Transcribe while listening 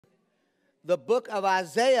the book of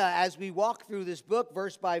Isaiah as we walk through this book,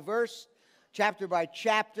 verse by verse, chapter by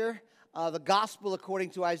chapter, the gospel according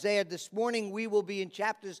to Isaiah. This morning we will be in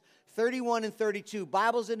chapters 31 and 32.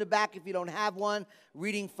 Bible's in the back if you don't have one,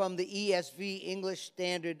 reading from the ESV, English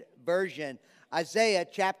Standard Version. Isaiah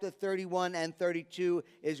chapter 31 and 32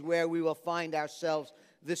 is where we will find ourselves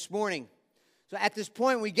this morning. So at this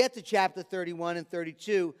point, we get to chapter 31 and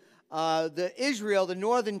 32. The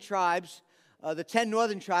northern tribes, the 10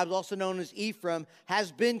 northern tribes, also known as Ephraim,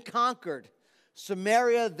 has been conquered.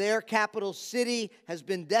 Samaria, their capital city, has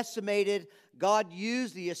been decimated. God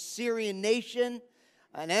used the Assyrian nation,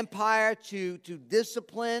 an empire, to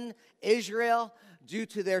discipline Israel due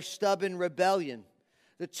to their stubborn rebellion.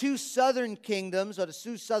 The two southern kingdoms, or the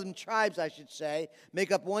two southern tribes, I should say,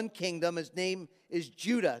 make up one kingdom. His name is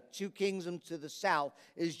Judah. Two kingdoms to the south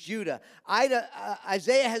is Judah.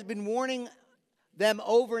 Isaiah has been warning them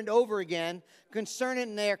over and over again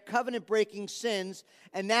concerning their covenant-breaking sins.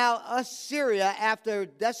 And now Assyria, after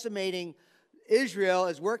decimating Israel,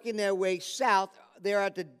 is working their way south. They're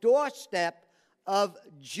at the doorstep of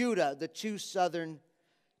Judah, the two southern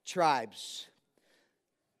tribes.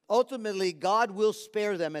 Ultimately, God will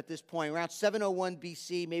spare them at this point, around 701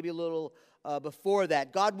 BC, maybe a little before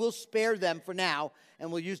that. God will spare them for now,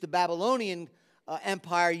 and will use the Babylonian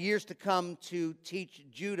Empire years to come to teach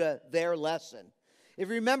Judah their lesson. If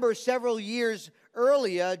you remember, several years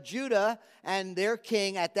earlier, Judah and their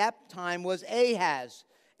king at that time was Ahaz.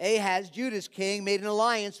 Ahaz, Judah's king, made an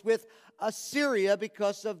alliance with Assyria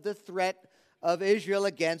because of the threat of Israel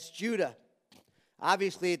against Judah.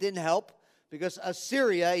 Obviously, it didn't help, because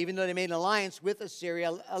Assyria, even though they made an alliance with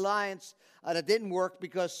Assyria, that didn't work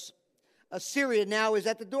because Assyria now is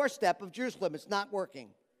at the doorstep of Jerusalem. It's not working.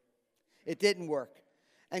 It didn't work.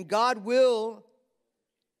 And God will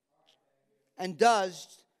and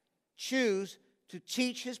does choose to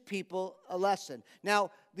teach his people a lesson.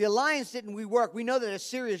 Now, the alliance didn't work. We know that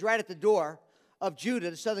Assyria is right at the door of Judah,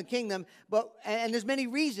 the southern kingdom, and there's many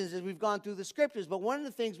reasons as we've gone through the scriptures, but one of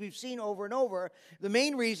the things we've seen over and over, the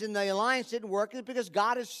main reason the alliance didn't work is because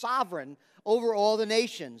God is sovereign over all the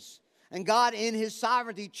nations. And God, in his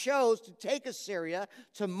sovereignty, chose to take Assyria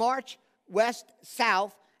to march west,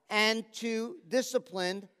 south, and to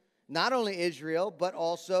discipline not only Israel, but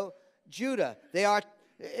also Judah.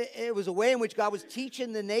 It was a way in which God was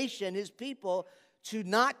teaching the nation, his people, to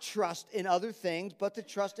not trust in other things, but to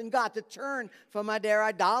trust in God, to turn from their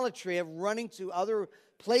idolatry of running to other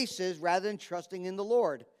places rather than trusting in the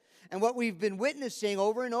Lord. And what we've been witnessing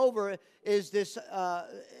over and over is is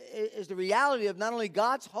the reality of not only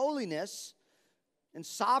God's holiness and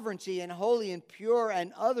sovereignty and holy and pure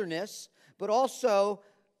and otherness, but also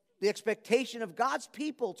the expectation of God's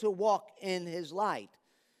people to walk in his light.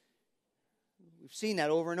 We've seen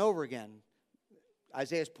that over and over again.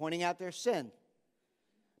 Isaiah's pointing out their sin.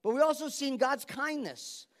 But we've also seen God's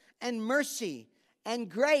kindness and mercy and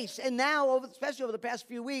grace. And now, especially over the past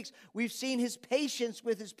few weeks, we've seen his patience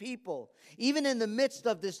with his people. Even in the midst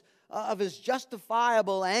of his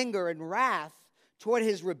justifiable anger and wrath toward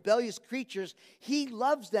his rebellious creatures, he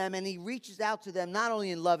loves them and he reaches out to them not only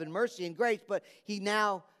in love and mercy and grace, but he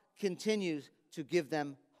now continues to give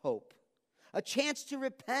them hope. A chance to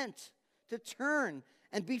repent, to turn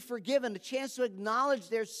and be forgiven, a chance to acknowledge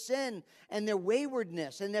their sin and their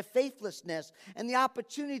waywardness and their faithlessness, and the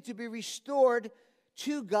opportunity to be restored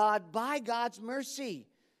to God by God's mercy.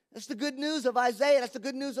 That's the good news of Isaiah. That's the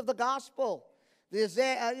good news of the gospel.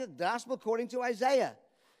 The gospel according to Isaiah.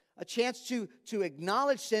 A chance to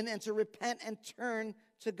acknowledge sin and to repent and turn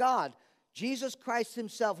to God. Jesus Christ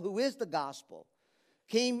himself, who is the gospel,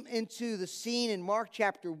 came into the scene in Mark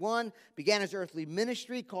chapter 1, began his earthly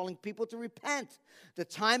ministry, calling people to repent. The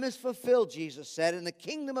time is fulfilled, Jesus said, and the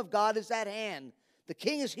kingdom of God is at hand. The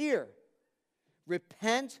king is here.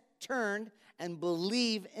 Repent, turn, and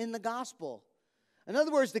believe in the gospel. In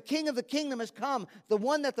other words, the king of the kingdom has come, the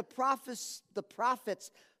one that the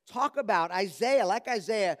prophets talk about. Isaiah, like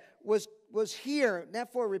Isaiah, was here.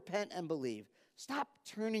 Therefore, repent and believe. Stop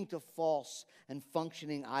turning to false and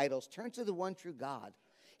functioning idols. Turn to the one true God.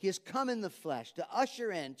 He has come in the flesh to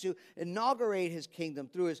usher in, to inaugurate his kingdom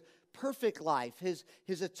through his perfect life, his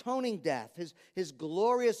atoning death, his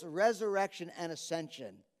glorious resurrection and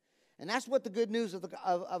ascension. And that's what the good news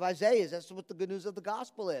of Isaiah is. That's what the good news of the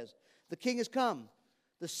gospel is. The king has come.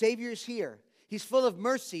 The Savior is here. He's full of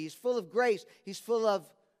mercy. He's full of grace. He's full of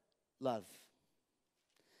love.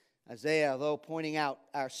 Isaiah, though pointing out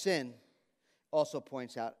our sin, also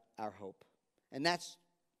points out our hope. And that's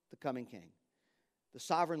the coming king, the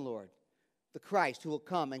sovereign Lord, the Christ who will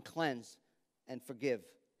come and cleanse and forgive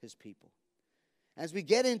his people. As we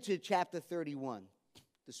get into chapter 31,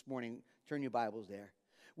 this morning. Turn your Bibles there.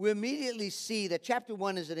 We immediately see that chapter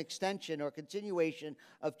 1 is an extension or continuation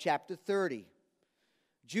of chapter 30.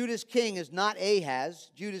 Judah's king is not Ahaz.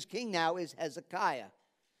 Judah's king now is Hezekiah.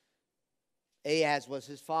 Ahaz was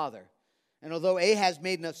his father. And although Ahaz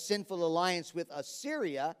made a sinful alliance with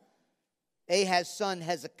Assyria, Ahaz's son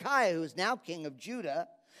Hezekiah, who is now king of Judah,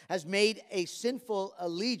 has made a sinful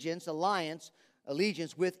alliance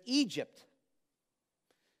with Egypt.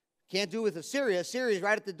 Can't do it with Assyria. Assyria is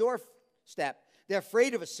right at the doorstep. They're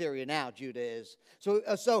afraid of Assyria now, Judah is.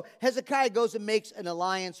 So Hezekiah goes and makes an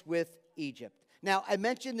alliance with Egypt. Now, I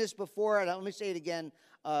mentioned this before, and let me say it again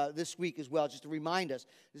this week as well, just to remind us.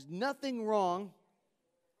 There's nothing wrong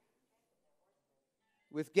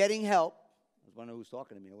with getting help. I was wondering who was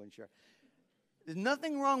talking to me. I wasn't sure. There's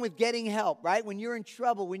nothing wrong with getting help, right? When you're in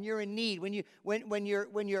trouble, when you're in need, when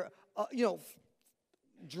you're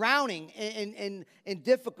drowning in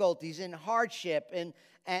difficulties, in hardship, and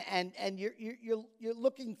you're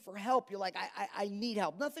looking for help. You're like, I need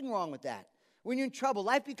help. Nothing wrong with that. When you're in trouble,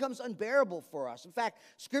 life becomes unbearable for us. In fact,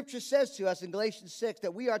 Scripture says to us in Galatians 6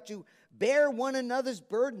 that we are to bear one another's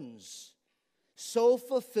burdens, so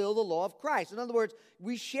fulfill the law of Christ. In other words,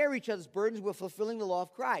 we share each other's burdens. We're fulfilling the law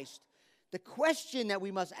of Christ. The question that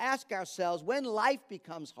we must ask ourselves when life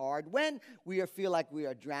becomes hard, when we feel like we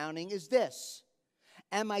are drowning, is this: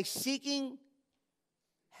 am I seeking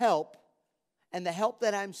help? And the help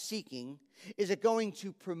that I'm seeking, is it going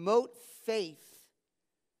to promote faith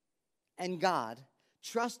and God,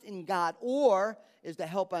 trust in God, or is the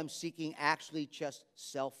help I'm seeking actually just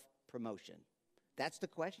self-promotion? That's the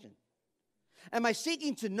question. Am I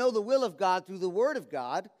seeking to know the will of God through the Word of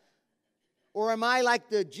God, or am I like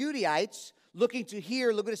the Judaites, looking to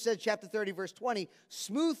hear, look what it says, chapter 30, verse 20,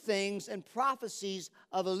 smooth things and prophecies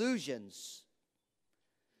of illusions?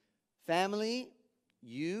 Family,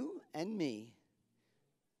 you and me,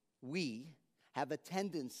 we have a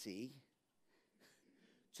tendency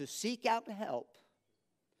to seek out the help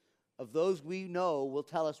of those we know will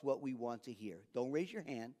tell us what we want to hear. Don't raise your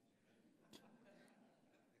hand.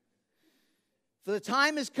 For the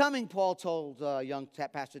time is coming, Paul told young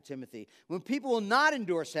Pastor Timothy, when people will not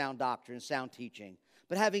endure sound doctrine and sound teaching,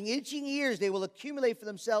 but having itching ears, they will accumulate for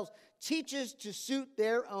themselves teachers to suit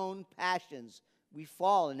their own passions. We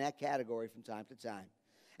fall in that category from time to time.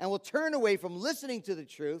 And will turn away from listening to the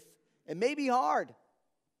truth. It may be hard.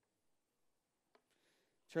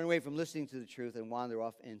 Turn away from listening to the truth and wander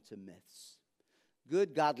off into myths.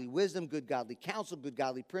 Good godly wisdom, good godly counsel, good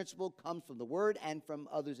godly principle comes from the Word and from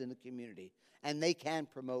others in the community. And they can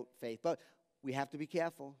promote faith. But we have to be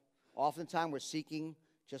careful. Oftentimes we're seeking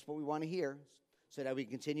just what we want to hear so that we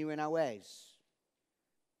continue in our ways.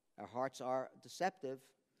 Our hearts are deceptive.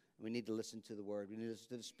 We need to listen to the Word. We need to listen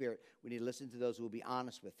to the Spirit. We need to listen to those who will be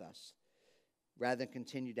honest with us rather than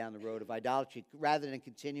continue down the road of idolatry, rather than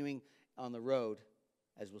continuing on the road,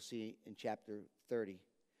 as we'll see in chapter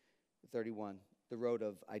 31, the road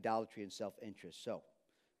of idolatry and self-interest.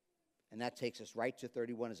 And that takes us right to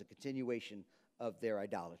 31 as a continuation of their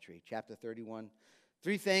idolatry. Chapter 31,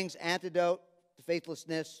 three things: antidote to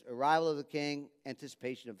faithlessness, arrival of the king,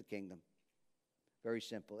 anticipation of the kingdom. Very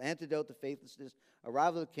simple. Antidote to faithlessness,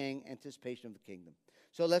 arrival of the king, anticipation of the kingdom.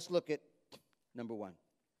 So let's look at number 1.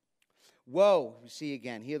 Woe, we see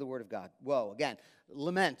again, hear the word of God. Woe, again,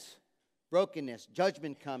 lament, brokenness,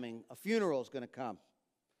 judgment coming, a funeral is going to come.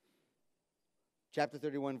 Chapter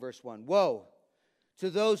 31, verse 1. Woe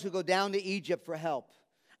to those who go down to Egypt for help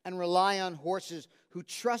and rely on horses, who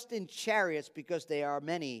trust in chariots because they are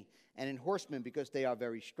many, and in horsemen because they are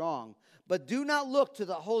very strong, but do not look to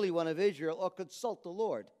the Holy One of Israel or consult the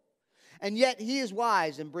Lord. And yet he is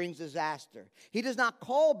wise and brings disaster. He does not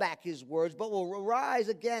call back his words, but will arise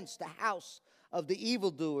against the house of the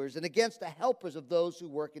evildoers and against the helpers of those who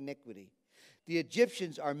work iniquity. The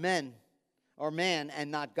Egyptians are man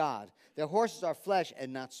and not God. Their horses are flesh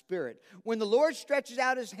and not spirit. When the Lord stretches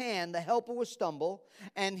out his hand, the helper will stumble,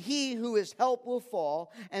 and he who is helped will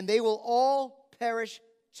fall, and they will all perish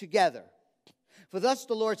together. For thus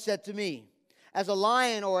the Lord said to me, as a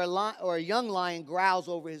lion or a young lion growls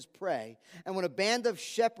over his prey, and when a band of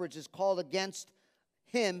shepherds is called against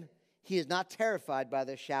him, he is not terrified by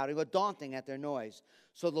their shouting or daunting at their noise.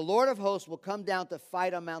 So the Lord of hosts will come down to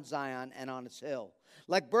fight on Mount Zion and on its hill.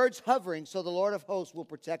 Like birds hovering, so the Lord of hosts will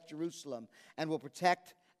protect Jerusalem and will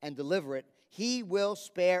protect and deliver it. He will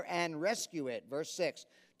spare and rescue it. Verse 6,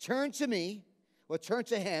 turn to me, or turn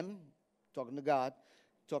to him, talking to God,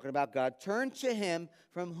 talking about God, turn to him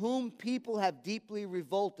from whom people have deeply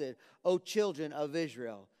revolted, O children of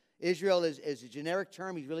Israel. Israel is a generic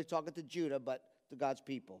term. He's really talking to Judah, but to God's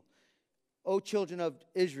people. O children of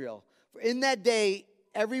Israel, for in that day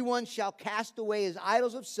everyone shall cast away his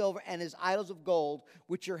idols of silver and his idols of gold,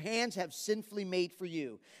 which your hands have sinfully made for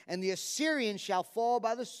you. And the Assyrian shall fall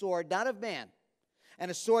by the sword, not of man, and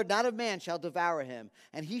a sword not of man shall devour him.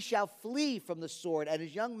 And he shall flee from the sword, and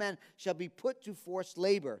his young men shall be put to forced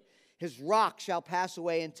labor. His rock shall pass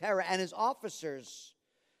away in terror, and his officers,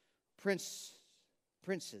 princes,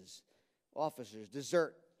 officers,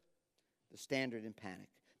 desert the standard in panic,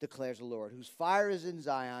 declares the Lord, whose fire is in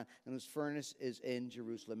Zion and whose furnace is in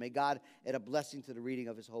Jerusalem. May God add a blessing to the reading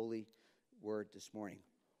of his holy word this morning.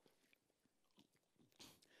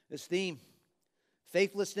 This theme,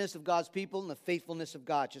 faithlessness of God's people and the faithfulness of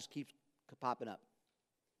God, just keeps popping up.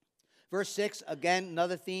 Verse 6, again,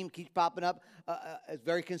 another theme keeps popping up. It's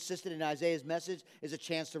very consistent in Isaiah's message, is a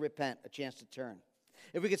chance to repent, a chance to turn.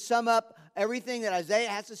 If we could sum up everything that Isaiah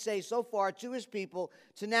has to say so far to his people,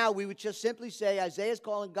 to now we would just simply say Isaiah is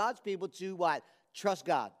calling God's people to what? Trust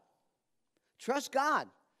God. Trust God.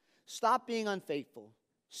 Stop being unfaithful.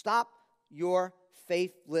 Stop your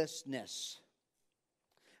faithlessness.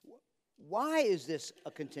 Why is this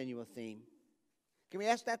a continual theme? Can we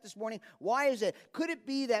ask that this morning? Why is it? Could it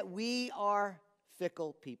be that we are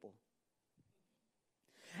fickle people?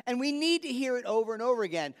 And we need to hear it over and over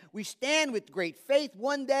again. We stand with great faith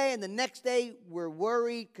one day, and the next day we're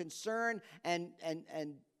worried, concerned, and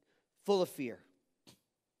full of fear.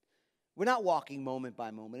 We're not walking moment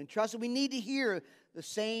by moment. And trust, we need to hear the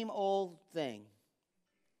same old thing.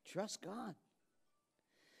 Trust God.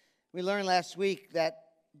 We learned last week that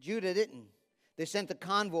Judah didn't. They sent a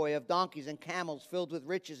convoy of donkeys and camels filled with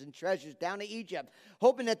riches and treasures down to Egypt,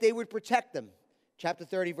 hoping that they would protect them. Chapter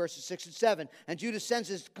 30, verses 6 and 7. And Judah sends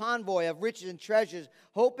his convoy of riches and treasures,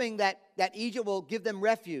 hoping that Egypt will give them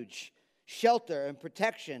refuge, shelter, and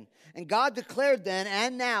protection. And God declared then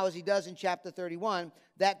and now, as he does in chapter 31,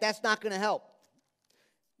 that that's not going to help.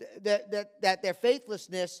 That their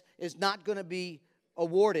faithlessness is not going to be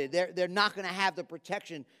awarded. They're not going to have the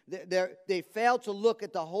protection. They failed to look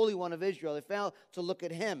at the Holy One of Israel. They failed to look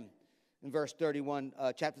at him in verse 31,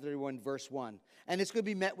 chapter 31, verse 1. And it's going to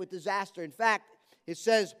be met with disaster. In fact, it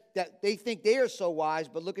says that they think they are so wise,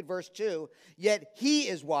 but look at verse 2. Yet he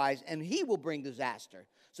is wise, and he will bring disaster.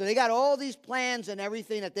 So they got all these plans and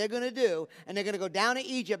everything that they're going to do, and they're going to go down to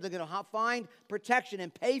Egypt. They're going to find protection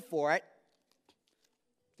and pay for it,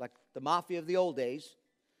 like the mafia of the old days.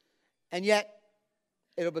 And yet,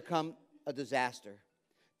 it'll become a disaster.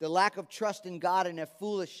 The lack of trust in God and their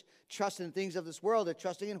foolish trust in things of this world. They're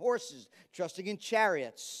trusting in horses, trusting in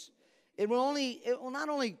chariots. It will not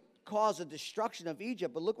only cause a destruction of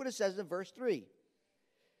Egypt, but look what it says in verse 3.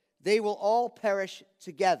 They will all perish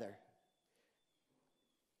together.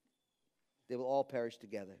 They will all perish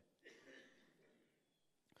together.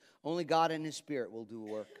 Only God and his Spirit will do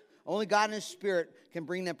work. Only God and his Spirit can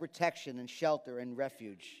bring them protection and shelter and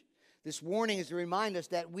refuge. This warning is to remind us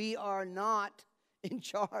that we are not in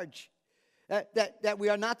charge. That we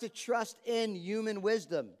are not to trust in human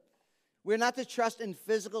wisdom. We're not to trust in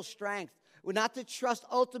physical strength. We're not to trust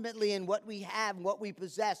ultimately in what we have and what we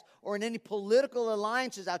possess or in any political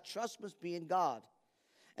alliances. Our trust must be in God.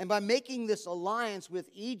 And by making this alliance with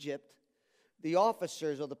Egypt, the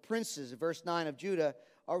officers or the princes, verse 9 of Judah,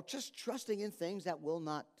 are just trusting in things that will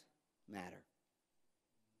not matter.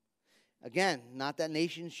 Again, not that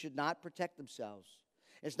nations should not protect themselves.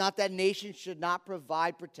 It's not that nations should not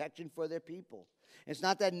provide protection for their people. It's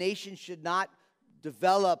not that nations should not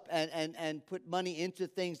develop and put money into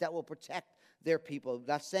things that will protect their people. I'm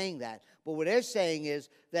not saying that. But what they're saying is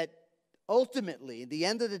that ultimately, at the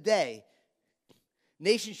end of the day,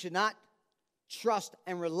 nations should not trust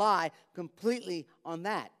and rely completely on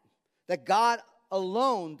that. That God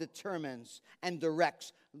alone determines and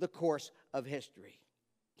directs the course of history.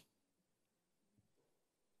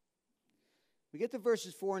 We get to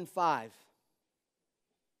verses 4 and 5.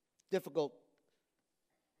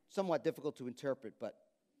 Somewhat difficult to interpret, but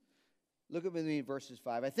look at me in verses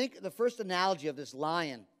 5. I think the first analogy of this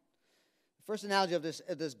lion, the first analogy of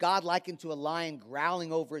this God likened to a lion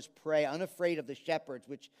growling over his prey, unafraid of the shepherds,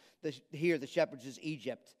 which here the shepherds is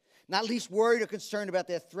Egypt. Not least worried or concerned about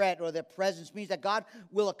their threat or their presence, means that God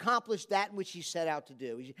will accomplish that which he set out to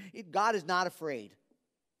do. God is not afraid.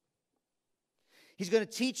 He's going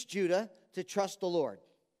to teach Judah to trust the Lord.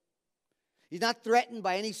 He's not threatened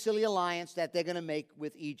by any silly alliance that they're going to make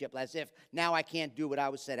with Egypt, as if now I can't do what I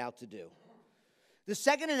was set out to do. The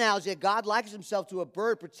second analogy that God likens himself to a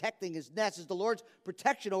bird protecting his nest is the Lord's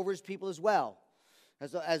protection over his people as well.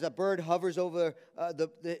 As a bird hovers over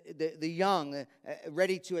the young,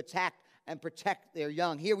 ready to attack and protect their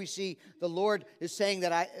young. Here we see the Lord is saying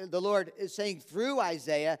through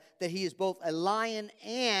Isaiah that he is both a lion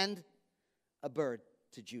and a bird.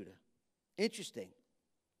 to Judah. Interesting.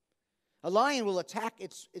 A lion will attack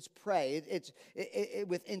its prey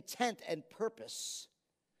with intent and purpose.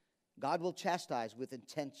 God will chastise with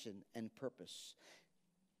intention and purpose.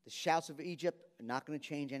 The shouts of Egypt are not going to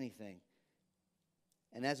change anything.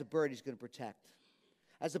 And as a bird, he's going to protect.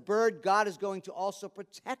 As a bird, God is going to also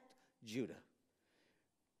protect Judah.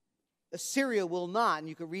 Assyria will not, and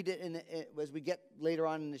you can read it as we get later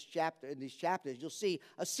on in this chapter. In these chapters, you'll see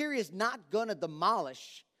Assyria is not going to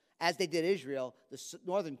demolish, as they did Israel, the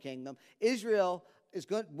northern kingdom. Israel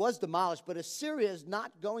was demolished, but Assyria is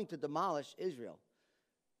not going to demolish Israel.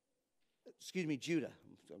 Judah.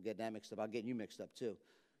 I'm getting that mixed up. I'm getting you mixed up too.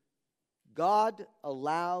 God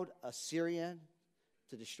allowed Assyria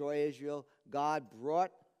to destroy Israel. God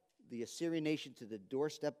brought the Assyrian nation to the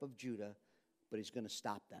doorstep of Judah, but he's going to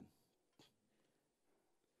stop them.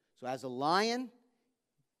 So as a lion,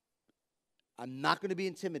 I'm not going to be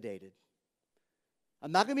intimidated.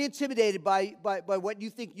 I'm not going to be intimidated by what you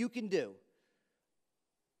think you can do.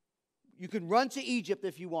 You can run to Egypt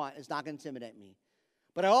if you want. It's not going to intimidate me.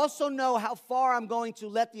 But I also know how far I'm going to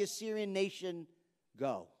let the Assyrian nation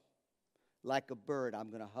go. Like a bird, I'm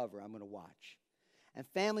going to hover. I'm going to watch. And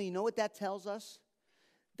family, you know what that tells us?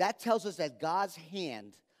 That tells us that God's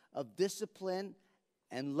hand of discipline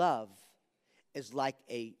and love is like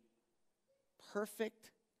a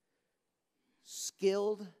perfect,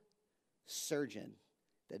 skilled surgeon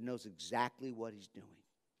that knows exactly what he's doing.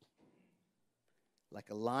 Like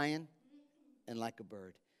a lion and like a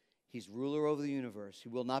bird. He's ruler over the universe. He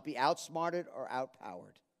will not be outsmarted or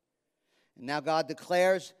outpowered. And now God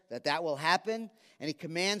declares that will happen. And he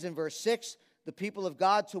commands in verse 6 the people of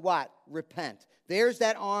God to what? Repent. There's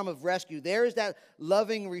that arm of rescue. There's that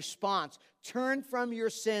loving response. Turn from your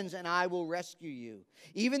sins and I will rescue you.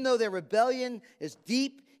 Even though their rebellion is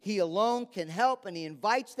deep, he alone can help. And he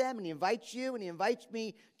invites them and he invites you and he invites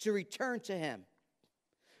me to return to him.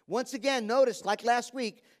 Once again, notice, like last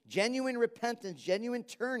week, genuine repentance, genuine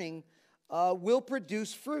turning will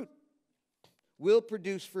produce fruit. Will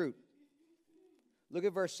produce fruit. Look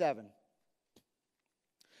at verse 7.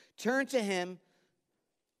 Turn to him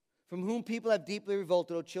from whom people have deeply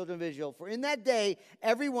revolted, O children of Israel. For in that day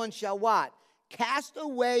everyone shall what? Cast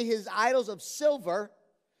away his idols of silver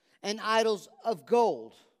and idols of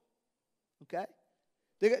gold. Okay?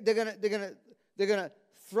 They're gonna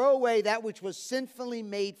throw away that which was sinfully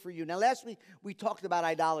made for you. Now, last week we talked about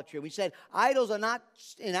idolatry. We said idols are not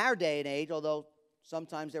in our day and age, although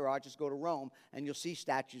sometimes there are. Just go to Rome and you'll see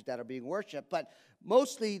statues that are being worshipped. But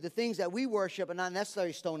mostly the things that we worship are not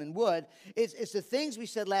necessarily stone and wood. It's the things we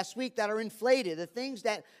said last week that are inflated. The things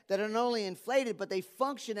that are not only inflated, but they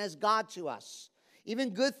function as God to us.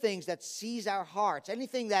 Even good things that seize our hearts.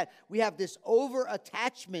 Anything that we have this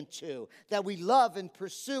over-attachment to, that we love and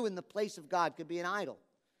pursue in the place of God, could be an idol.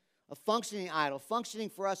 A functioning idol, functioning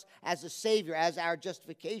for us as a Savior, as our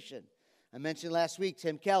justification. I mentioned last week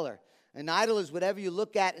Tim Keller. An idol is whatever you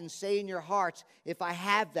look at and say in your hearts, if I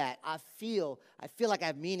have that, I feel like I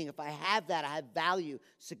have meaning. If I have that, I have value,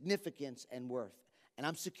 significance, and worth. And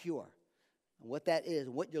I'm secure. And what that is,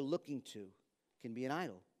 what you're looking to, can be an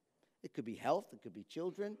idol. It could be health, it could be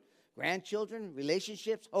children, grandchildren,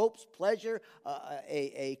 relationships, hopes, pleasure,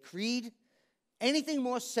 a creed. Anything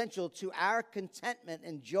more central to our contentment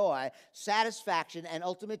and joy, satisfaction, and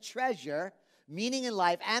ultimate treasure, meaning in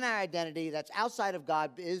life, and our identity that's outside of God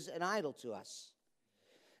is an idol to us.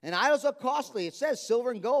 And idols are costly. It says silver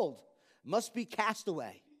and gold must be cast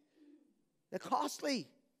away. They're costly.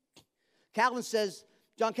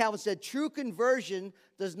 John Calvin said, true conversion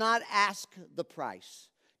does not ask the price.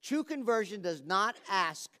 True conversion does not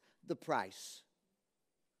ask the price.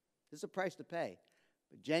 There's a price to pay.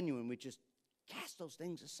 But genuine, we just cast those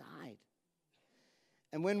things aside.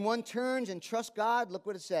 And when one turns and trusts God, look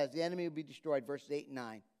what it says. The enemy will be destroyed, verses 8 and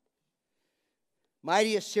 9.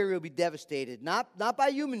 Mighty Assyria will be devastated, not by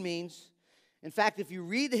human means. In fact, if you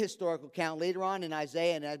read the historical account later on in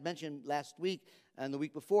Isaiah, and I mentioned last week and the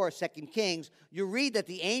week before, 2 Kings, you read that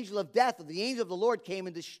the angel of death, or the angel of the Lord, came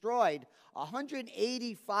and destroyed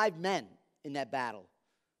 185 men in that battle.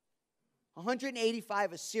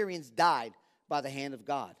 185 Assyrians died by the hand of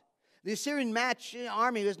God. The Assyrian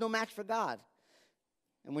army was no match for God.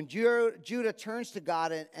 And when Judah turns to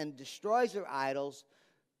God and destroys their idols,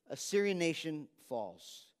 Assyrian nation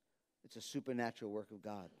falls. It's a supernatural work of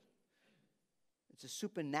God. It's a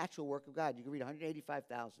supernatural work of God. You can read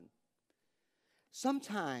 185,000.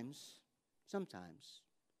 Sometimes,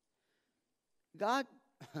 God,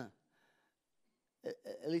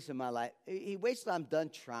 at least in my life, he waits till I'm done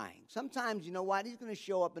trying. Sometimes, you know what? He's going to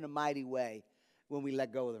show up in a mighty way when we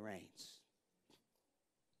let go of the reins.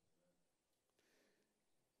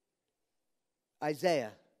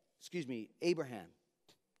 Abraham,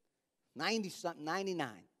 90-something, 99.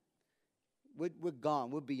 We're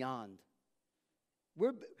gone. We're beyond.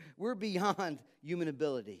 We're beyond human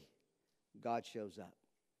ability. God shows up.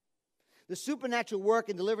 The supernatural work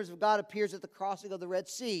and deliverance of God appears at the crossing of the Red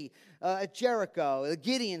Sea, at Jericho, the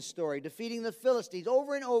Gideon story, defeating the Philistines.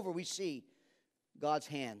 Over and over we see God's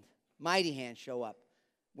hand, mighty hand, show up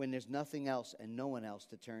when there's nothing else and no one else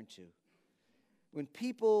to turn to. When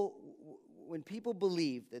people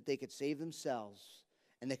believe that they could save themselves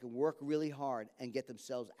and they can work really hard and get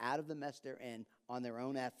themselves out of the mess they're in on their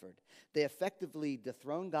own effort, they effectively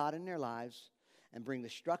dethrone God in their lives and bring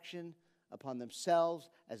destruction upon themselves,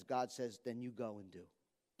 as God says, then you go and do.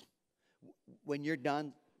 When you're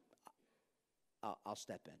done, I'll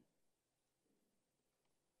step in.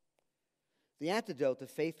 The antidote to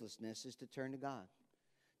faithlessness is to turn to God.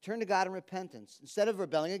 Turn to God in repentance. Instead of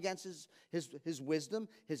rebelling against his wisdom,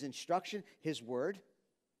 his instruction, his word,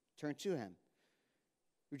 turn to him.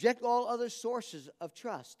 Reject all other sources of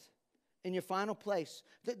trust. In your final place,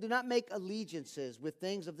 do not make allegiances with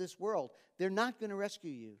things of this world. They're not going to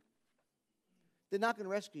rescue you. They're not going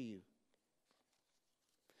to rescue you.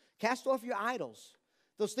 Cast off your idols.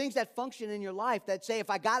 Those things that function in your life that say, if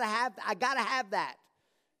I gotta have that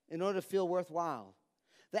in order to feel worthwhile.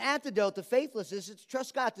 The antidote to faithlessness is to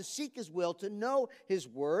trust God, to seek his will, to know his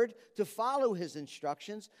word, to follow his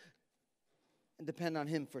instructions, and depend on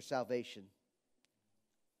him for salvation.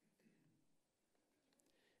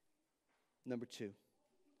 Number 2,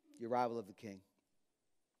 the arrival of the king.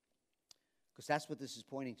 Because that's what this is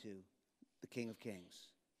pointing to, the King of Kings.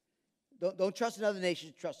 Don't trust in other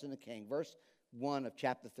nations, trust in the king. Verse 1 of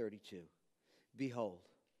chapter 32. Behold,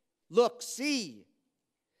 look, see,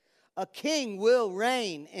 a king will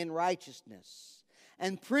reign in righteousness,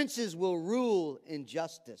 and princes will rule in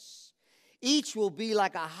justice. Each will be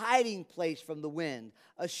like a hiding place from the wind,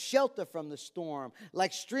 a shelter from the storm,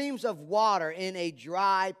 like streams of water in a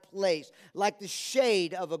dry place, like the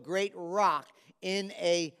shade of a great rock in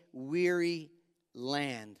a weary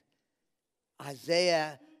land.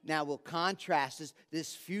 Isaiah now will contrast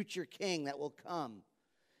this future king that will come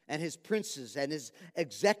and his princes and his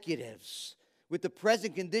executives with the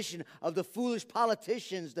present condition of the foolish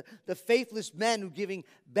politicians, the faithless men who are giving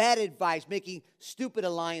bad advice, making stupid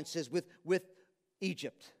alliances with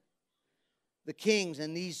Egypt. The kings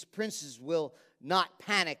and these princes will not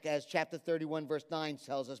panic, as chapter 31, verse 9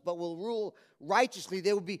 tells us, but will rule righteously.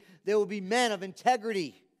 There will be men of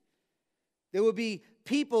integrity. There will be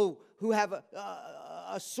people who have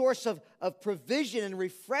a source of provision and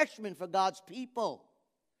refreshment for God's people,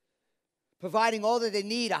 providing all that they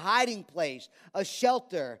need, a hiding place, a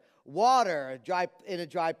shelter, water in a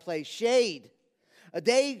dry place, shade. A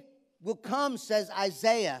day will come, says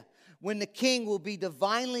Isaiah, when the king will be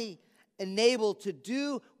divinely enabled to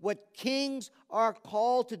do what kings are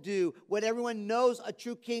called to do, what everyone knows a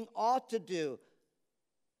true king ought to do: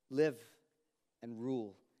 live and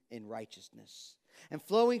rule in righteousness. And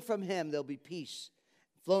flowing from him, there'll be peace.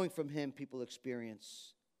 Flowing from him, people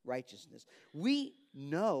experience righteousness. We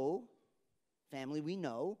know, family, we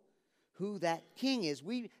know who that king is.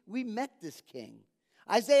 We met this king.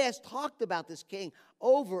 Isaiah has talked about this king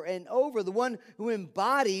over and over, the one who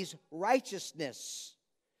embodies righteousness.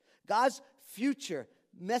 God's future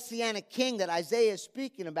messianic king that Isaiah is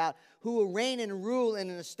speaking about, who will reign and rule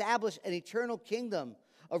and establish an eternal kingdom,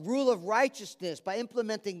 a rule of righteousness by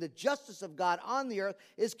implementing the justice of God on the earth,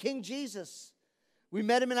 is King Jesus. We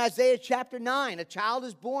met him in Isaiah chapter 9. A child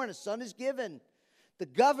is born, a son is given. The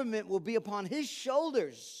government will be upon his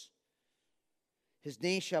shoulders. His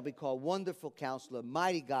name shall be called Wonderful Counselor,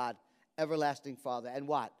 Mighty God, Everlasting Father, and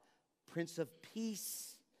what? Prince of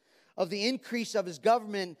Peace. Of the increase of his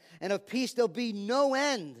government and of peace there'll be no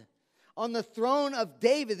end. On the throne of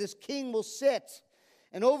David this king will sit,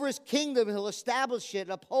 and over his kingdom he'll establish it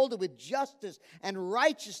and uphold it with justice and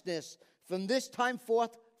righteousness from this time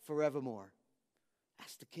forth forevermore.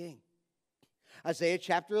 That's the king. Isaiah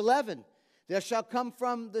chapter 11. There shall come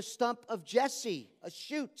from the stump of Jesse a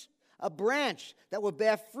shoot, a branch that will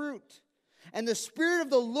bear fruit. And the Spirit of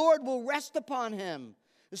the Lord will rest upon him.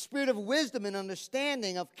 The Spirit of wisdom and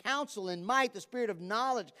understanding, of counsel and might, the Spirit of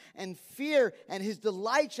knowledge and fear. And his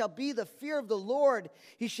delight shall be the fear of the Lord.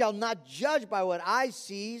 He shall not judge by what eye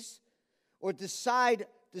sees, or decide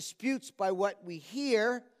disputes by what we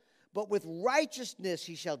hear. But with righteousness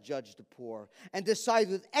he shall judge the poor, and decide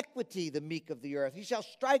with equity the meek of the earth. He shall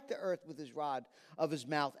strike the earth with his rod of his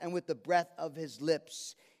mouth, and with the breath of his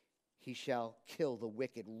lips he shall kill the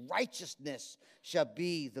wicked. Righteousness shall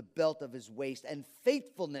be the belt of his waist, and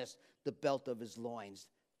faithfulness the belt of his loins.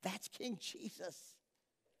 That's King Jesus.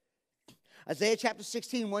 Isaiah chapter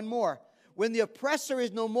 16, one more. When the oppressor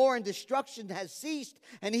is no more and destruction has ceased,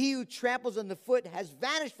 and he who tramples underfoot has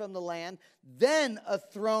vanished from the land, then a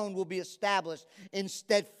throne will be established in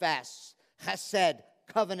steadfast chesed,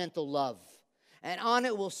 covenantal love. And on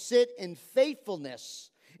it will sit in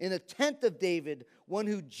faithfulness, in the tent of David, one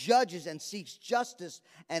who judges and seeks justice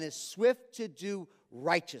and is swift to do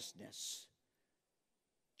righteousness.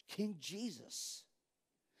 King Jesus.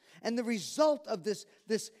 And the result of this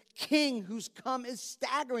king who's come is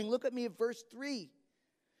staggering. Look at me at verse 3.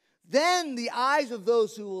 Then the eyes of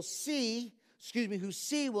those who see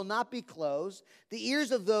will not be closed. The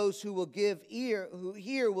ears of those who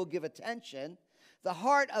hear will give attention. The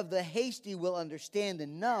heart of the hasty will understand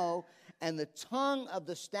and know, and the tongue of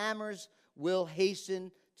the stammers will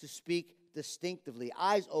hasten to speak distinctively.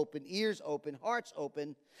 Eyes open, ears open, hearts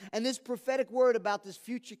open. And this prophetic word about this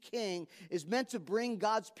future king is meant to bring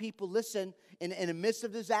God's people, listen, in the midst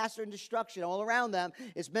of disaster and destruction all around them,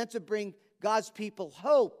 it's meant to bring God's people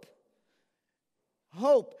hope.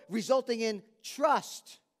 Hope, resulting in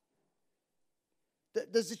trust.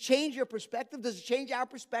 Does it change your perspective? Does it change our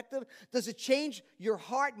perspective? Does it change your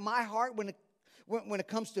heart, my heart, when it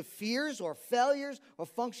comes to fears or failures or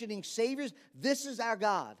functioning saviors? This is our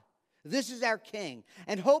God. This is our King.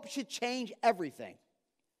 And hope should change everything.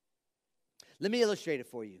 Let me illustrate it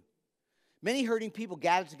for you. Many hurting people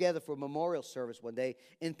gathered together for a memorial service one day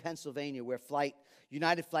in Pennsylvania where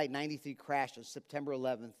United Flight 93 crashed on September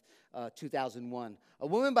 11th, 2001. A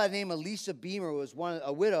woman by the name of Lisa Beamer was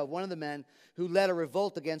a widow of one of the men who led a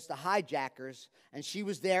revolt against the hijackers, and she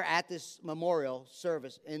was there at this memorial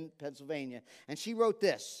service in Pennsylvania. And she wrote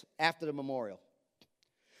this after the memorial.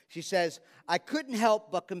 She says, "I couldn't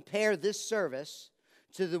help but compare this service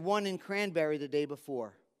to the one in Cranberry the day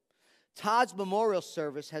before. Todd's memorial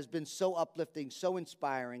service has been so uplifting, so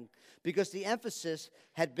inspiring, because the emphasis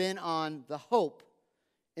had been on the hope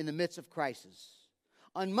in the midst of crisis.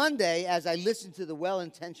 On Monday, as I listened to the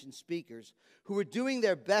well-intentioned speakers who were doing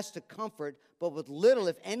their best to comfort, but with little,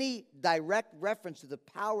 if any, direct reference to the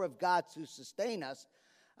power of God to sustain us,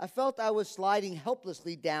 I felt I was sliding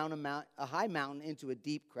helplessly down a high mountain into a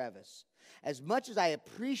deep crevice. As much as I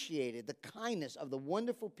appreciated the kindness of the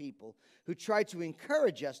wonderful people who tried to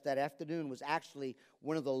encourage us that afternoon was actually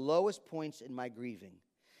one of the lowest points in my grieving.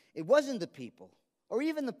 It wasn't the people or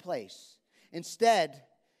even the place. Instead,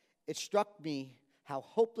 it struck me how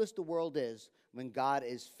hopeless the world is when God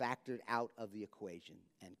is factored out of the equation,"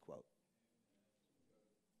 end quote.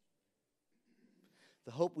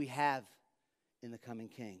 The hope we have in the coming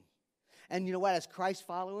King. And you know what? As Christ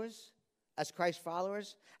followers,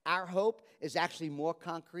 our hope is actually more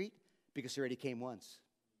concrete because he already came once.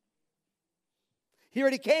 He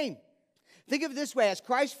already came. Think of it this way. As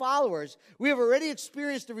Christ followers, we have already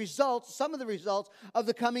experienced some of the results of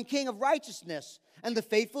the coming King of righteousness and the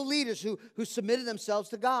faithful leaders who submitted themselves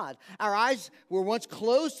to God. Our eyes were once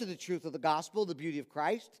closed to the truth of the gospel, the beauty of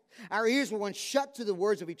Christ. Our ears were once shut to the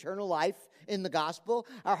words of eternal life in the gospel.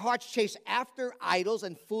 Our hearts chased after idols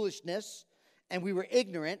and foolishness, and we were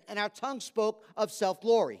ignorant, and our tongue spoke of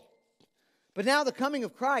self-glory. But now the coming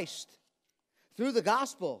of Christ through the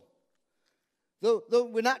gospel, though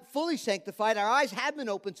we're not fully sanctified, our eyes have been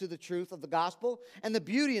opened to the truth of the gospel and the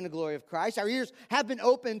beauty and the glory of Christ. Our ears have been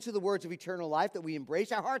opened to the words of eternal life that we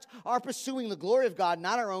embrace. Our hearts are pursuing the glory of God,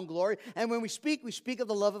 not our own glory. And when we speak of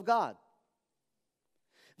the love of God.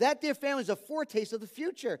 That, dear family, is a foretaste of the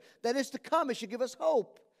future that is to come. It should give us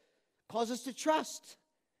hope, cause us to trust.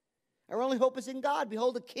 Our only hope is in God.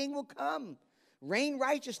 Behold, the King will come, reign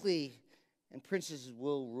righteously, and princes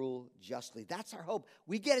will rule justly. That's our hope.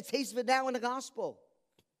 We get a taste of it now in the gospel.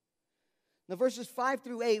 Now, verses 5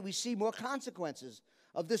 through 8, we see more consequences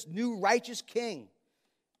of this new righteous king.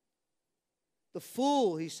 The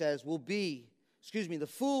fool, he says, the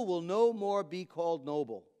fool will no more be called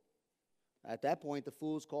noble. At that point, the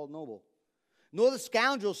fool is called noble. Nor the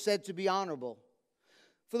scoundrel said to be honorable.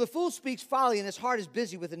 For the fool speaks folly, and his heart is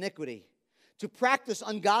busy with iniquity. To practice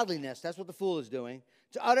ungodliness, that's what the fool is doing.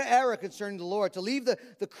 To utter error concerning the Lord. To leave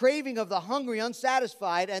the craving of the hungry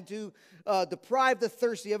unsatisfied, and to deprive the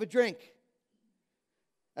thirsty of a drink.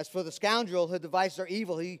 As for the scoundrel, his devices are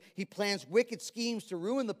evil. He plans wicked schemes to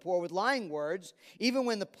ruin the poor with lying words, even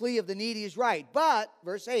when the plea of the needy is right. But,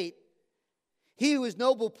 verse 8, he who is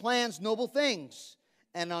noble plans noble things,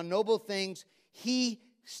 and on noble things he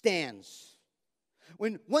stands.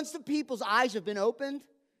 Once the people's eyes have been opened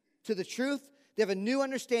to the truth, they have a new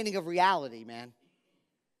understanding of reality, man.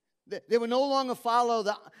 They will no longer follow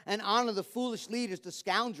and honor the foolish leaders, the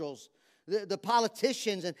scoundrels, the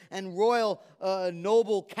politicians, and royal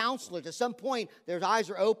noble counselors. At some point, their eyes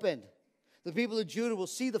are opened. The people of Judah will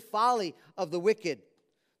see the folly of the wicked,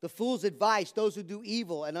 the fool's advice, those who do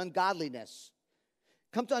evil and ungodliness.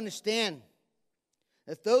 Come to understand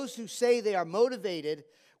that those who say they are motivated,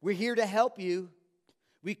 we're here to help you,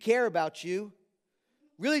 we care about you,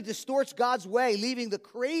 really distorts God's way, leaving the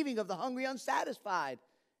craving of the hungry unsatisfied.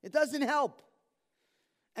 It doesn't help.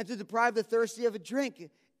 And to deprive the thirsty of a drink,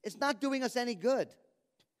 it's not doing us any good.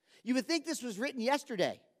 You would think this was written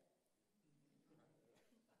yesterday.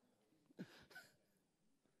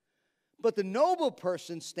 But the noble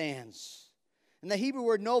person stands. And the Hebrew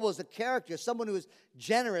word noble is a character, someone who is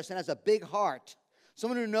generous and has a big heart.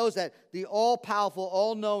 Someone who knows that the all-powerful,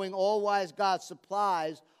 all-knowing, all-wise God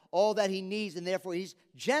supplies all that he needs, and therefore he's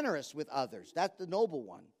generous with others. That's the noble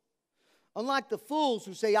one. Unlike the fools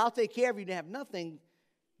who say, I'll take care of you and have nothing,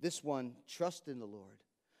 this one trusts in the Lord.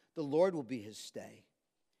 The Lord will be his stay.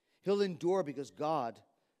 He'll endure because God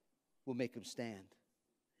will make him stand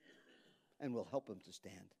and will help him to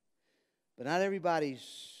stand. But not everybody's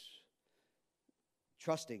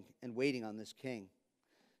trusting and waiting on this king.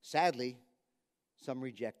 Sadly, some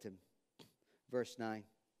reject him. Verse 9.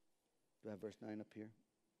 Do I have verse 9 up here?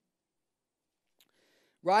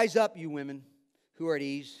 Rise up, you women who are at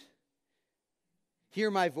ease.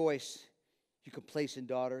 Hear my voice, you complacent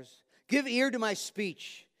daughters. Give ear to my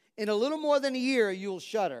speech. In a little more than a year you will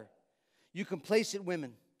shudder, you complacent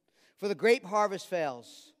women. For the grape harvest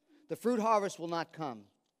fails. The fruit harvest will not come.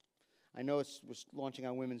 I know it was launching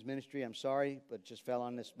on women's ministry. I'm sorry, but it just fell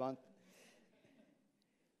on this month.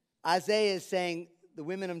 Isaiah is saying the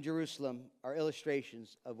women of Jerusalem are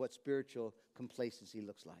illustrations of what spiritual complacency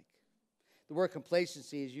looks like. The word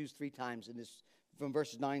complacency is used 3 times in this, from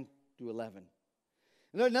verses 9 through 11.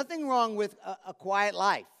 And there's nothing wrong with a quiet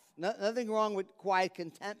life. Nothing wrong with quiet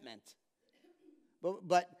contentment.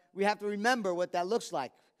 But we have to remember what that looks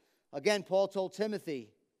like. Again, Paul told Timothy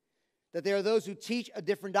that there are those who teach a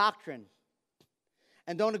different doctrine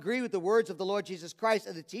and don't agree with the words of the Lord Jesus Christ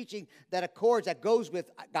and the teaching that goes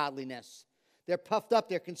with godliness. They're puffed up,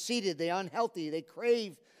 they're conceited, they're unhealthy, they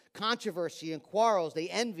crave controversy and quarrels, they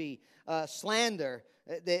envy, slander,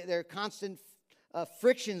 they're constant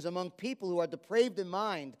frictions among people who are depraved in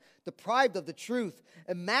mind, deprived of the truth,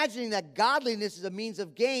 imagining that godliness is a means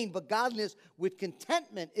of gain, but godliness with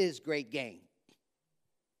contentment is great gain.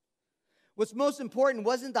 What's most important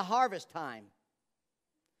wasn't the harvest time.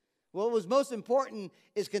 What was most important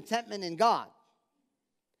is contentment in God.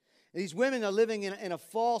 These women are living in a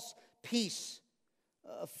false peace,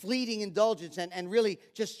 a fleeting indulgence, and really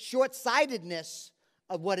just short-sightedness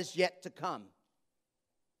of what is yet to come.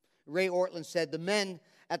 Ray Ortlund said, the men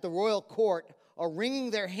at the royal court are wringing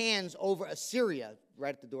their hands over Assyria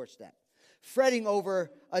right at the doorstep, fretting over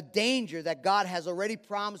a danger that God has already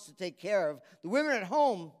promised to take care of. The women at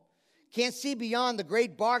home can't see beyond the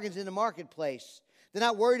great bargains in the marketplace. They're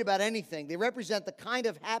not worried about anything. They represent the kind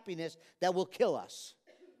of happiness that will kill us.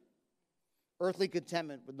 Earthly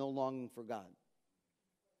contentment with no longing for God.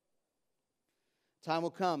 Time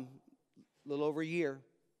will come, a little over a year.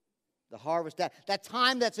 The harvest, that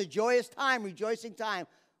time that's a joyous time, rejoicing time,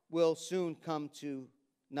 will soon come to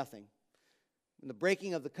nothing. When the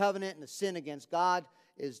breaking of the covenant and the sin against God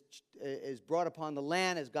is brought upon the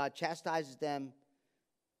land as God chastises them,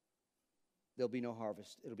 there'll be no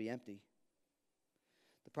harvest. It'll be empty.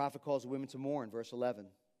 The prophet calls the women to mourn, verse 11.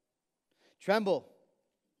 Tremble,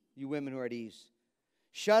 you women who are at ease.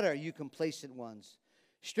 Shudder, you complacent ones.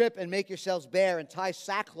 Strip and make yourselves bare and tie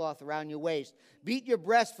sackcloth around your waist. Beat your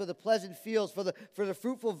breast for the pleasant fields, for the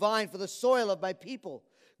fruitful vine, for the soil of my people,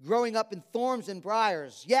 growing up in thorns and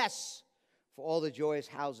briars. Yes, for all the joyous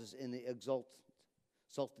houses in the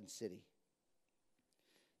exultant city.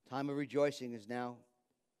 Time of rejoicing is now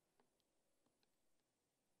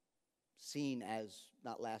seen as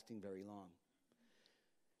not lasting very long.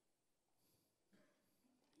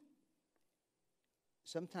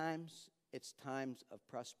 Sometimes it's times of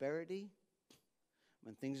prosperity,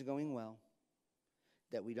 when things are going well,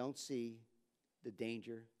 that we don't see the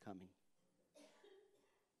danger coming.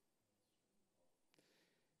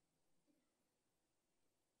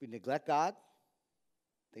 We neglect God,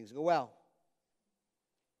 things go well.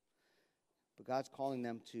 But God's calling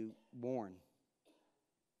them to mourn.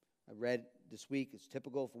 I read this week, it's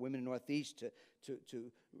typical for women in the Northeast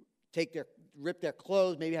to rip their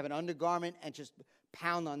clothes, maybe have an undergarment, and just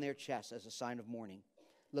pound on their chest as a sign of mourning,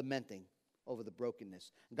 lamenting over the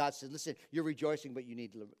brokenness. And God says, listen, you're rejoicing, but you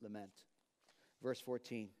need to lament. Verse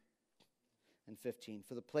 14 and 15.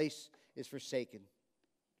 For the place is forsaken,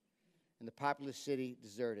 and the populous city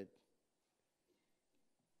deserted.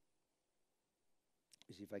 Let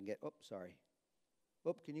me see if I can get,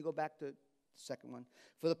 can you go back to Second one.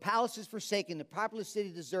 For the palace is forsaken, the populous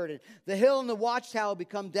city deserted. The hill and the watchtower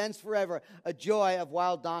become dens forever, a joy of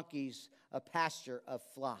wild donkeys, a pasture of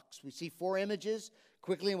flocks. We see 4 images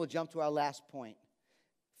quickly, and we'll jump to our last point.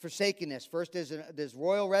 Forsakenness. First, there's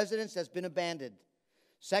royal residence that's been abandoned.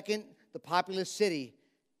 Second, the populous city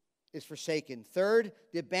is forsaken. Third,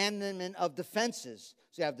 the abandonment of defenses.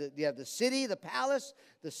 So you have the city, the palace,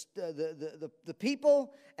 the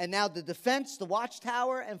people, and now the defense, the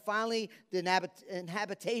watchtower, and finally the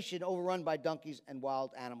inhabitation overrun by donkeys and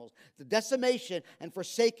wild animals. The decimation and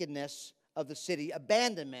forsakenness of the city,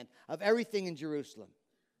 abandonment of everything in Jerusalem.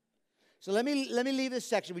 So let me leave this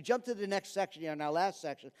section. We jump to the next section here, in our last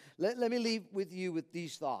section. Let me leave with you with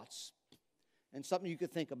these thoughts and something you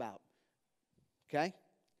could think about. Okay?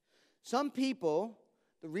 Some people,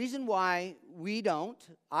 the reason why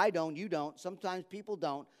I don't, you don't, sometimes people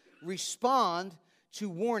don't, respond to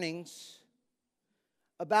warnings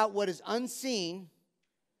about what is unseen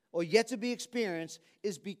or yet to be experienced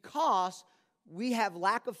is because we have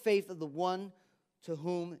lack of faith of the one to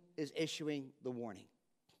whom is issuing the warning.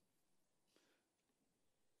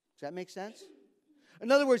 Does that make sense?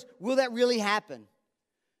 In other words, will that really happen?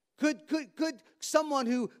 Could someone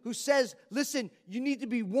who says, listen, you need to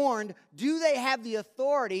be warned, do they have the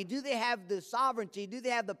authority, do they have the sovereignty, do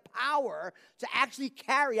they have the power to actually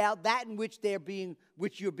carry out that in which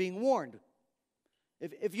you're being warned?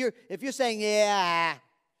 If you're saying, yeah,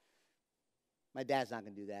 my dad's not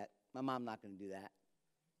going to do that, my mom's not going to do that.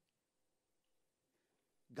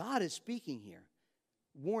 God is speaking here,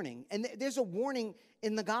 warning, and there's a warning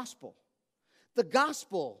in the gospel. The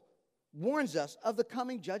gospel warns us of the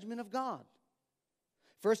coming judgment of God.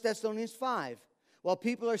 1 Thessalonians 5. While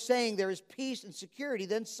people are saying there is peace and security,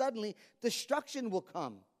 then suddenly destruction will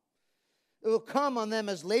come. It will come on them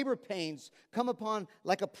as labor pains come upon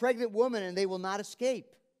like a pregnant woman, and they will not escape.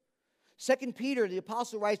 2 Peter, the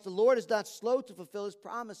apostle writes, the Lord is not slow to fulfill his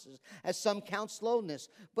promises, as some count slowness,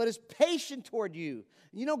 but is patient toward you.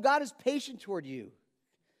 You know, God is patient toward you.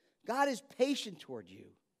 God is patient toward you.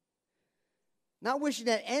 Not wishing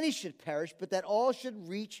that any should perish, but that all should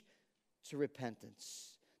reach to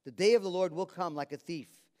repentance. The day of the Lord will come like a thief,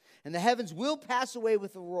 and the heavens will pass away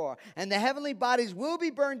with a roar, and the heavenly bodies will be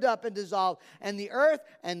burned up and dissolved, and the earth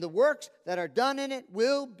and the works that are done in it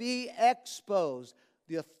will be exposed.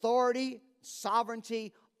 The authority,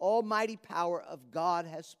 sovereignty, almighty power of God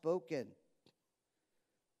has spoken.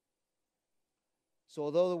 So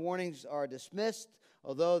although the warnings are dismissed,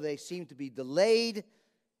 although they seem to be delayed,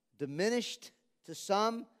 diminished, to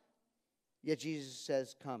some, yet Jesus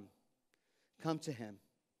says, come to him.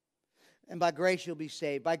 And by grace you'll be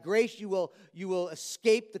saved. By grace you will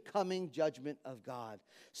escape the coming judgment of God.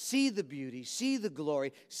 See the beauty, see the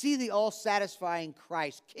glory, see the all-satisfying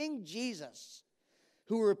Christ, King Jesus,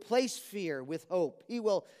 who will replace fear with hope. He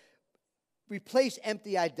will replace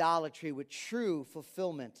empty idolatry with true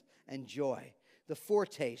fulfillment and joy. The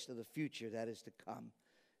foretaste of the future that is to come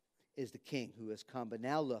is the King who has come. But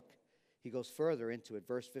now look, he goes further into it,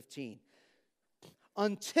 verse 15.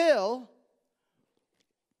 Until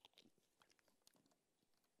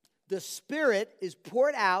the Spirit is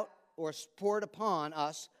poured out or poured upon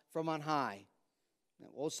us from on high. Now,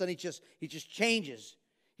 all of a sudden he just changes.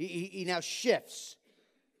 He now shifts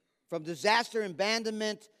from disaster,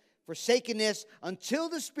 abandonment, forsakenness, until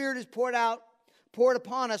the Spirit is poured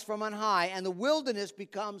upon us from on high, and the wilderness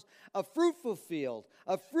becomes a fruitful field.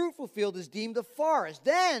 A fruitful field is deemed a forest.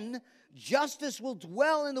 Then justice will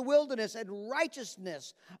dwell in the wilderness, and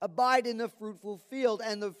righteousness abide in the fruitful field.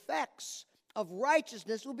 And the effects of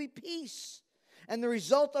righteousness will be peace. And the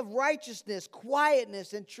result of righteousness,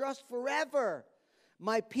 quietness, and trust forever.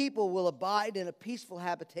 My people will abide in a peaceful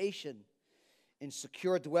habitation, in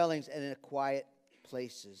secure dwellings, and in quiet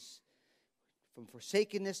places. From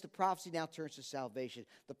forsakenness to prophecy now turns to salvation.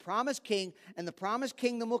 The promised king and the promised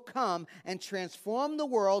kingdom will come and transform the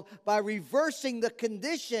world by reversing the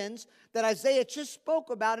conditions that Isaiah just spoke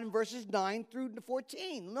about in verses 9 through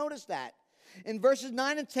 14. Notice that. In verses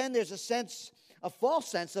 9 and 10, there's a false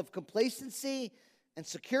sense of complacency and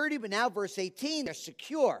security, but now verse 18, they're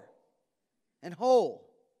secure and whole.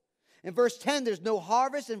 In verse 10, there's no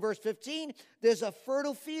harvest. In verse 15, there's a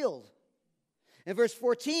fertile field. In verse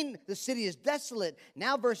 14, the city is desolate.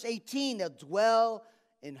 Now verse 18, they'll dwell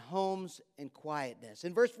in homes and quietness.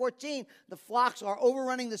 In verse 14, the flocks are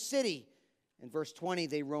overrunning the city. In verse 20,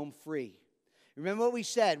 they roam free. Remember what we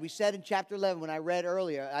said? We said in chapter 11, when I read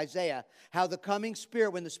earlier, Isaiah, how the coming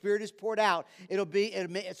Spirit, when the Spirit is poured out,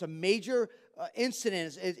 it's a major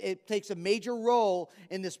incident. It takes a major role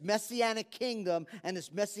in this messianic kingdom and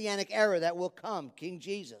this messianic era that will come, King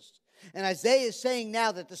Jesus. And Isaiah is saying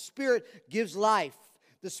now that the Spirit gives life.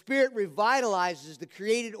 The Spirit revitalizes the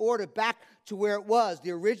created order back to where it was,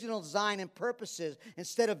 the original design and purposes.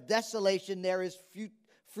 Instead of desolation, there is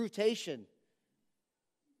fruitation.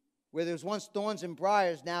 Where there was once thorns and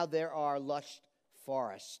briars, now there are lush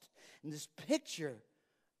forests. And this picture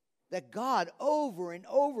that God over and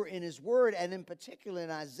over in His Word, and in particular in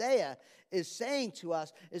Isaiah, is saying to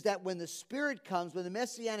us is that when the Spirit comes, when the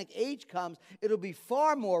Messianic age comes, it'll be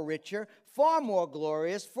far more richer, far more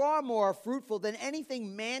glorious, far more fruitful than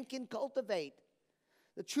anything man can cultivate.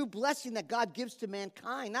 The true blessing that God gives to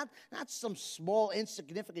mankind, not some small,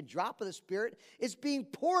 insignificant drop of the Spirit, is being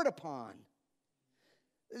poured upon.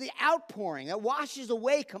 The outpouring that washes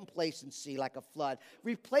away complacency like a flood,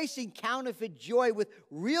 replacing counterfeit joy with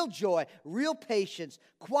real joy, real patience,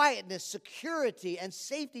 quietness, security, and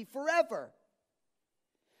safety forever.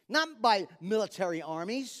 Not by military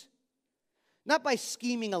armies, not by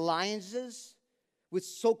scheming alliances with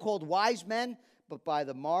so-called wise men, but by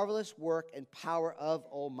the marvelous work and power of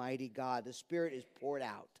Almighty God. The Spirit is poured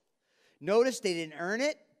out. Notice they didn't earn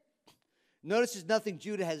it. Notice there's nothing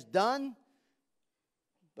Judah has done.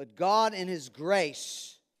 But God in His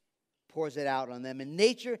grace pours it out on them. And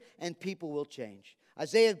nature and people will change.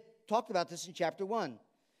 Isaiah talked about this in chapter 1.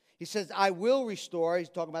 He says, I will restore. He's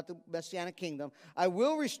talking about the Messianic kingdom. I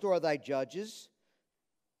will restore thy judges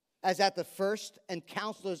as at the first and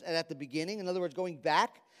counselors as at the beginning. In other words, going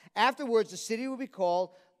back. Afterwards, the city will be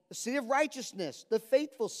called the city of righteousness, the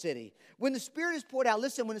faithful city. When the Spirit is poured out,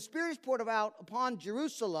 listen, when the Spirit is poured out upon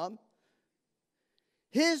Jerusalem,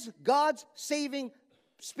 God's saving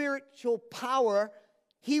spiritual power,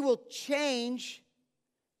 He will change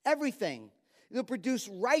everything. It will produce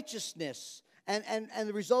righteousness and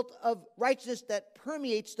the result of righteousness that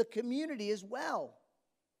permeates the community as well.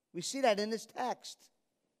 We see that in this text.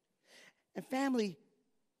 And family,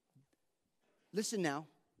 listen now.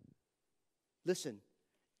 Listen.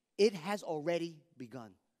 It has already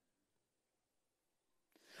begun.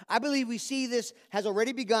 I believe we see this has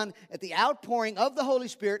already begun at the outpouring of the Holy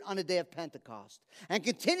Spirit on the day of Pentecost and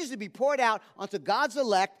continues to be poured out onto God's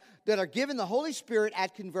elect that are given the Holy Spirit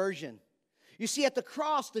at conversion. You see, at the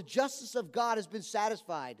cross, the justice of God has been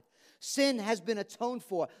satisfied. Sin has been atoned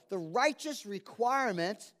for. The righteous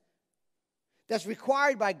requirement that's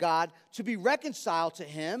required by God to be reconciled to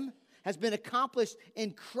Him has been accomplished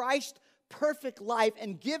in Christ's perfect life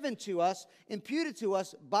and given to us, imputed to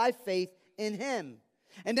us by faith in Him.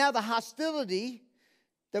 And now the hostility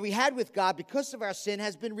that we had with God because of our sin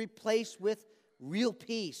has been replaced with real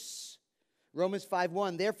peace. Romans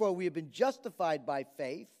 5:1, therefore we have been justified by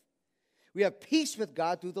faith. We have peace with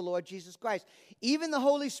God through the Lord Jesus Christ. Even the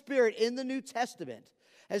Holy Spirit in the New Testament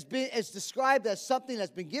is described as something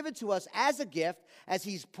that's been given to us as a gift, as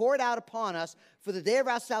He's poured out upon us for the day of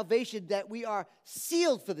our salvation, that we are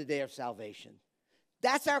sealed for the day of salvation.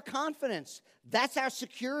 That's our confidence. That's our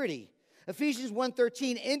security. Ephesians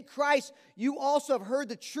 1:13, in Christ you also have heard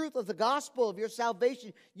the truth of the gospel of your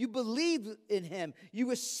salvation. You believed in Him. You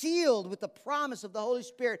were sealed with the promise of the Holy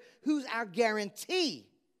Spirit, who's our guarantee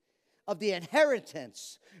of the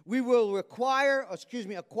inheritance. We will acquire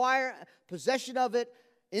possession of it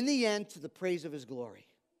in the end to the praise of His glory.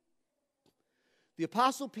 The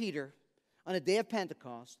Apostle Peter, on the day of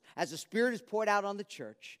Pentecost, as the Spirit is poured out on the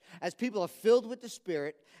church, as people are filled with the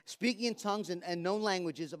Spirit, speaking in tongues and known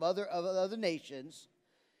languages of other nations,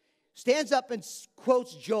 stands up and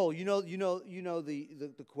quotes Joel. You know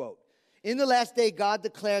the quote. In the last day, God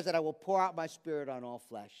declares that I will pour out my Spirit on all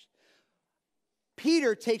flesh.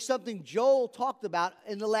 Peter takes something Joel talked about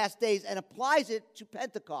in the last days and applies it to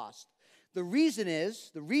Pentecost. The reason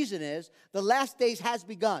is, the last days has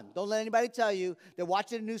begun. Don't let anybody tell you they're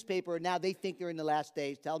watching the newspaper and now they think they're in the last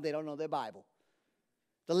days. Tell them they don't know their Bible.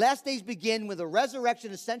 The last days begin with the resurrection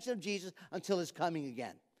and ascension of Jesus until His coming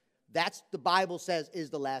again. That's, the Bible says,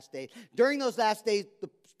 is the last day. During those last days, the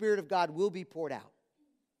Spirit of God will be poured out.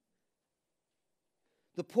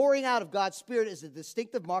 The pouring out of God's Spirit is a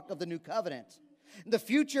distinctive mark of the new covenant. The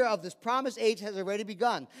future of this promised age has already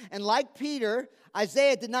begun. And like Peter,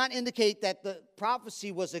 Isaiah did not indicate that the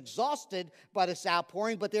prophecy was exhausted by this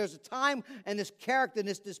outpouring, but there's a time and this character and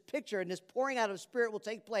this picture and this pouring out of the Spirit will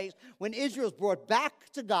take place when Israel is brought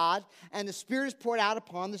back to God and the Spirit is poured out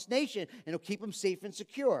upon this nation, and it'll keep them safe and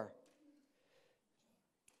secure.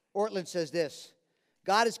 Ortlund says this,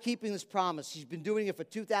 God is keeping this promise. He's been doing it for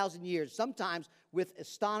 2,000 years, sometimes with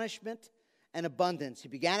astonishment and abundance. He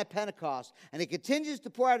began at Pentecost, and He continues to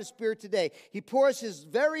pour out His Spirit today. He pours His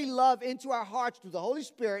very love into our hearts through the Holy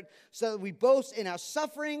Spirit so that we boast in our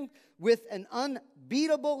suffering with an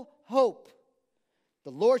unbeatable hope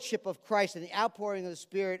The lordship of Christ and the outpouring of the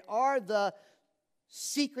Spirit are the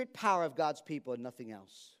secret power of God's people and nothing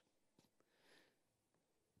else.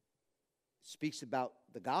 It speaks about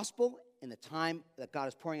the gospel in the time that God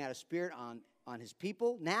is pouring out His Spirit on His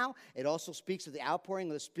people. Now, it also speaks of the outpouring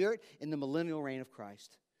of the Spirit in the millennial reign of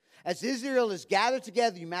Christ. As Israel is gathered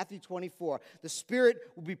together in Matthew 24, the Spirit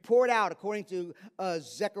will be poured out according to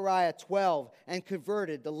Zechariah 12 and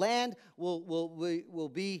converted. The land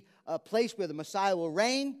will be a place where the Messiah will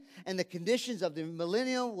reign, and the conditions of the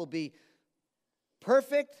millennium will be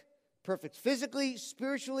perfect physically,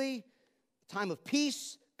 spiritually, time of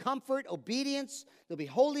peace, comfort, obedience. There'll be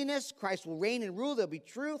holiness. Christ will reign and rule. There'll be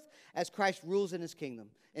truth as Christ rules in His kingdom,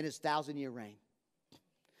 in His 1,000-year reign.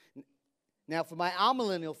 Now, for my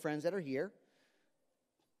amillennial friends that are here,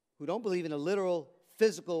 who don't believe in a literal,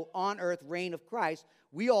 physical, on-earth reign of Christ,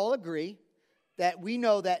 we all agree that we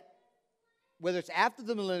know that whether it's after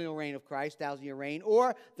the millennial reign of Christ, 1,000-year reign,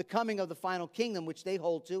 or the coming of the final kingdom, which they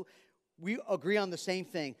hold to, we agree on the same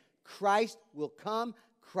thing. Christ will come.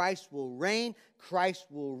 Christ will reign. Christ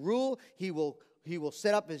will rule. He will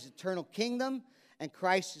set up His eternal kingdom. And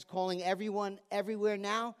Christ is calling everyone everywhere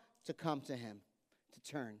now to come to Him, to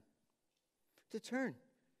turn.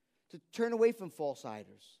 To turn away from false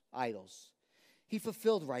idols. He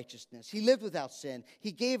fulfilled righteousness. He lived without sin.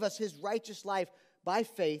 He gave us His righteous life by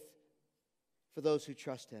faith for those who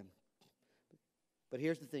trust Him. But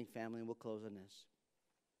here's the thing, family, and we'll close on this.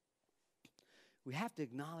 We have to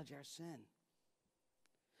acknowledge our sin.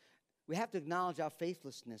 We have to acknowledge our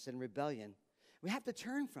faithlessness and rebellion. We have to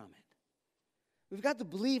turn from it. We've got to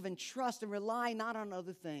believe and trust and rely not on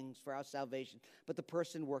other things for our salvation, but the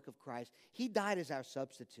person and work of Christ. He died as our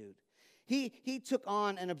substitute. He took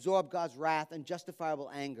on and absorbed God's wrath and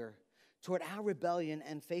justifiable anger toward our rebellion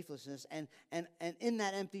and faithlessness. And in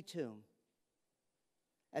that empty tomb,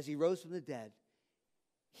 as He rose from the dead,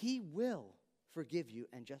 He will forgive you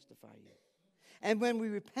and justify you. And when we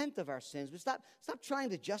repent of our sins, we stop trying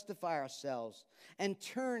to justify ourselves and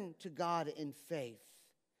turn to God in faith.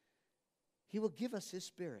 He will give us His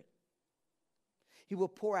Spirit. He will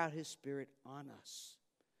pour out His Spirit on us.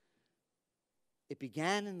 It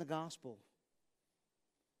began in the gospel.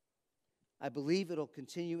 I believe it'll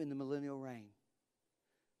continue in the millennial reign.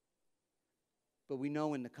 But we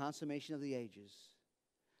know in the consummation of the ages,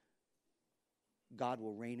 God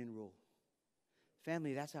will reign and rule.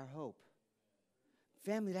 Family, that's our hope.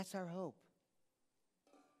 Family, that's our hope.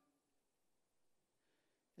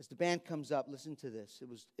 As the band comes up, listen to this.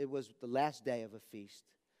 It was the last day of a feast.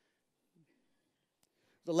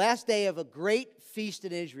 The last day of a great feast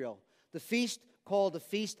in Israel. The feast called the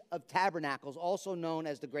Feast of Tabernacles, also known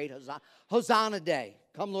as the Great Hosanna Day.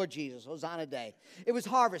 Come, Lord Jesus, Hosanna Day. It was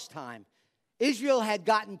harvest time. Israel had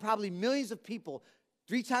gotten probably millions of people.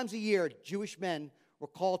 3 times a year, Jewish men were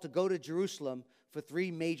called to go to Jerusalem for 3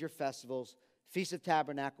 major festivals. Feast of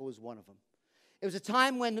Tabernacle was one of them. It was a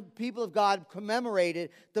time when the people of God commemorated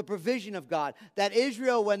the provision of God. That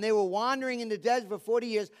Israel, when they were wandering in the desert for 40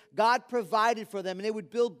 years, God provided for them. And they would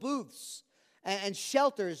build booths and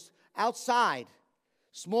shelters outside,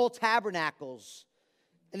 small tabernacles.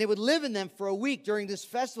 And they would live in them for a week during this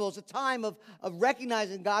festival. It's a time of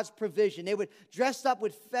recognizing God's provision. They would dress up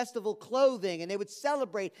with festival clothing, and they would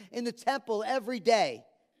celebrate in the temple every day.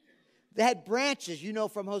 They had branches, you know,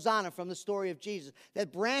 from Hosanna, from the story of Jesus. They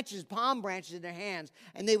had branches, palm branches in their hands,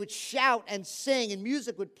 and they would shout and sing, and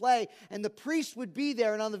music would play, and the priests would be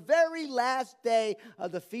there. And on the very last day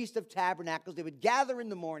of the Feast of Tabernacles, they would gather in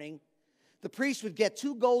the morning. The priests would get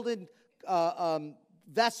 2 golden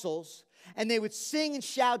vessels, and they would sing and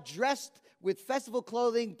shout, dressed with festival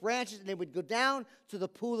clothing, branches, and they would go down to the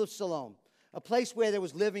pool of Siloam, a place where there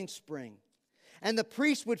was living spring. And the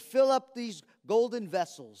priests would fill up these golden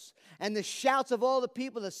vessels, and the shouts of all the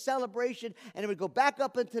people, the celebration, and it would go back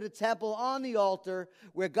up into the temple on the altar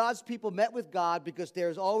where God's people met with God, because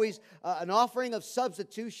there's always an offering of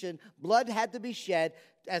substitution. Blood had to be shed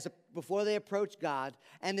before they approached God.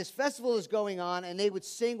 And this festival is going on, and they would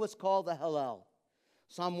sing what's called the Hallel.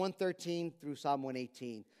 Psalm 113 through Psalm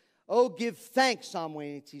 118. Oh, give thanks, Psalm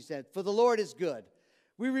 118 said, for the Lord is good.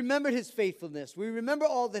 We remembered His faithfulness. We remember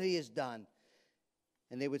all that He has done.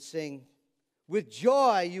 And they would sing, with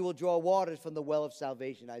joy you will draw waters from the well of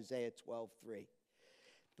salvation, Isaiah 12:3.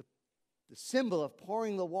 The symbol of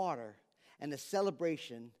pouring the water and the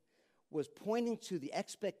celebration was pointing to the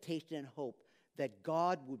expectation and hope that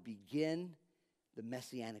God would begin the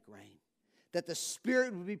messianic reign. That the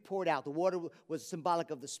Spirit would be poured out. The water was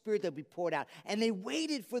symbolic of the Spirit that would be poured out. And they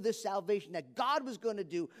waited for this salvation that God was going to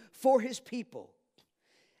do for His people.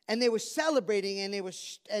 And they were celebrating, and they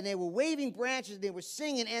were waving branches, and they were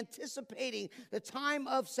singing, anticipating the time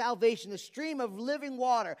of salvation. The stream of living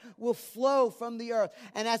water will flow from the earth.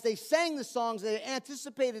 And as they sang the songs, they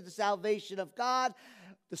anticipated the salvation of God.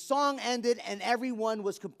 The song ended, and everyone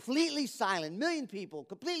was completely silent. 1 million people,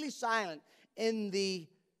 completely silent in the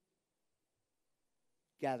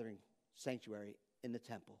gathering sanctuary in the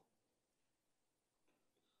temple.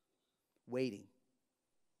 Waiting,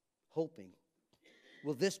 hoping.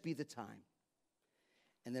 Will this be the time?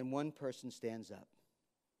 And then one person stands up.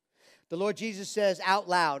 The Lord Jesus says out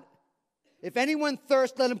loud, "If anyone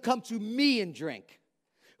thirsts, let him come to me and drink.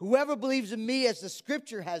 Whoever believes in me, as the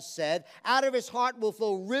scripture has said, out of his heart will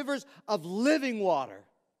flow rivers of living water."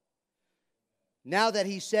 Now that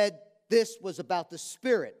he said this was about the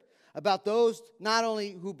Spirit, about those not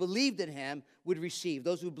only who believed in him would receive,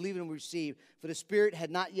 those who believed in him would receive, for the Spirit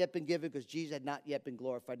had not yet been given because Jesus had not yet been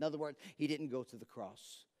glorified. In other words, he didn't go to the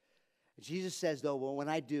cross. Jesus says, though, well, when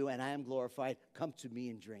I do and I am glorified, come to me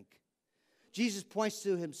and drink. Jesus points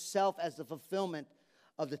to himself as the fulfillment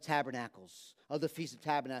of the tabernacles, of the Feast of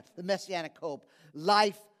Tabernacles, the Messianic hope,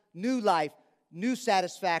 life, new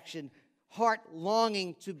satisfaction, heart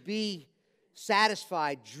longing to be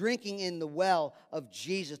satisfied, drinking in the well of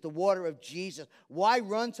Jesus, the water of Jesus. Why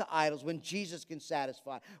run to idols when Jesus can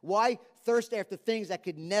satisfy? Why thirst after things that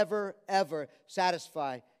could never, ever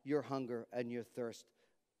satisfy your hunger and your thirst?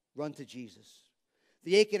 Run to Jesus.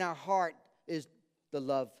 The ache in our heart is the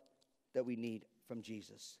love that we need from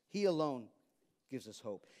Jesus. He alone gives us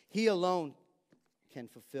hope. He alone can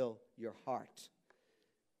fulfill your heart.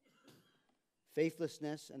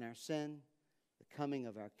 Faithlessness and our sin, the coming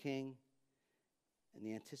of our King, and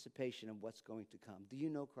the anticipation of what's going to come. Do you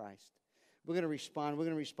know Christ? We're going to respond.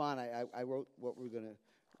 I wrote what we're going to,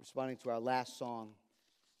 responding to our last song.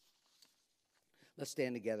 Let's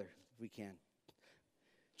stand together if we can.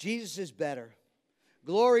 Jesus is better.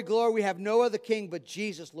 Glory, glory, we have no other King but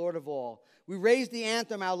Jesus, Lord of all. We raise the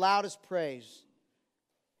anthem, our loudest praise.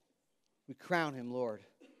 We crown him, Lord.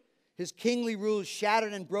 His kingly rule is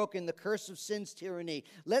shattered and broken, the curse of sin's tyranny.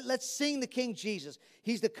 Let's sing the King Jesus.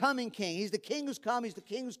 He's the coming King. He's the King who's come. He's the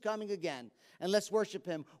King who's coming again. And let's worship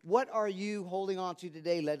him. What are you holding on to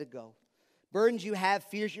today? Let it go. Burdens you have,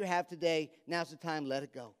 fears you have today, now's the time, let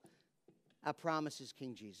it go. Our promise is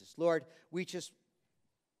King Jesus. Lord, we just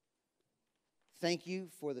thank you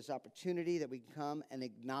for this opportunity that we can come and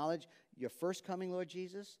acknowledge your first coming, Lord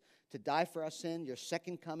Jesus, to die for our sin, your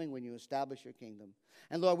second coming when you establish your kingdom.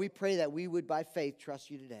 And Lord, we pray that we would by faith trust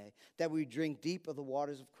you today, that we drink deep of the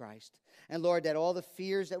waters of Christ. And Lord, that all the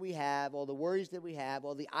fears that we have, all the worries that we have,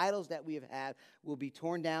 all the idols that we have had will be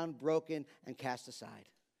torn down, broken, and cast aside,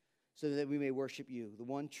 so that we may worship you, the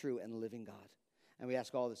one true and living God. And we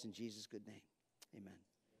ask all this in Jesus' good name. Amen.